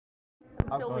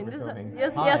filming.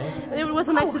 Yes, Hi. yes. It was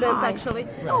an accident hi. actually.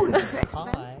 Oh, this is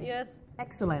excellent. Hi. Yes.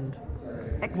 Excellent.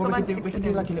 Well, Excellent. we can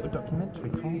do like a little documentary,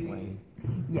 can't we?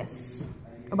 Yes.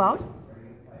 About?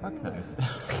 Fuck knows.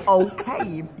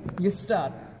 Okay. You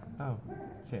start. Oh,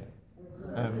 shit.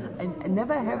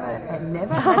 Never have I ever.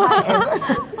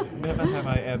 Never have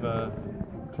I ever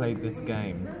played this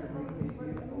game.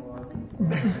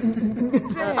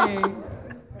 Hey.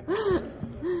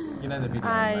 You know the video,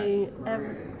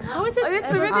 How is it? Oh, it's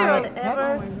a Ever, video.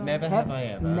 Ever. Never have I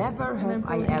ever. Never have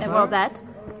I ever. Well, that.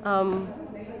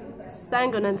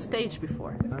 Sang on a stage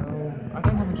before. Oh, I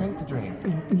don't have a drink to drink.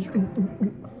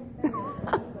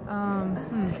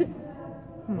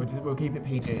 We'll keep it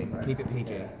PG. Keep it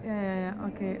PG. Yeah.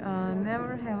 Okay.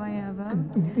 Never have I ever.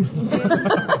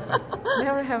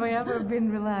 Never have I ever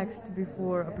been relaxed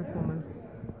before a performance.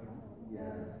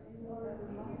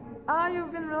 Ah,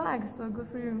 you've been relaxed. So good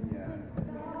for you.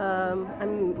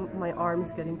 My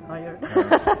arm's getting tired.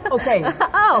 Okay.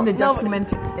 Oh, and the no.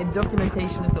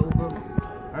 documentation is over.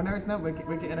 Oh no, it's not. We're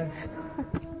getting a.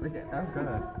 Oh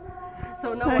god.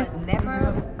 So no one.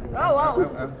 Never.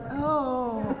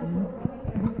 Oh.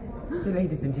 So,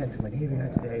 ladies and gentlemen, here we are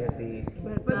today at the.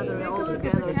 We're all Look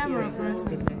at together the camera here. first.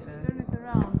 Turn it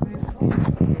around. We need to see.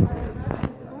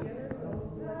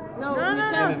 No, No.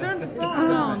 Turn the phone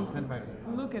around.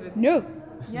 Look at it. No,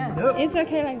 Yes. it's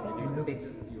okay like that.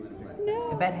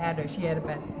 A bad headache. She had a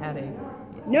bad headache.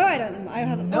 No, I don't. I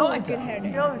have No, always I good don't. hair.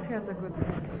 She always has a good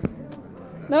hair.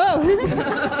 No.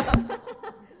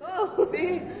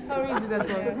 See how easy that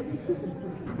was.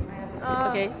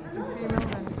 Okay.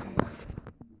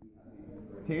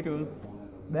 Toodles.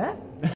 That?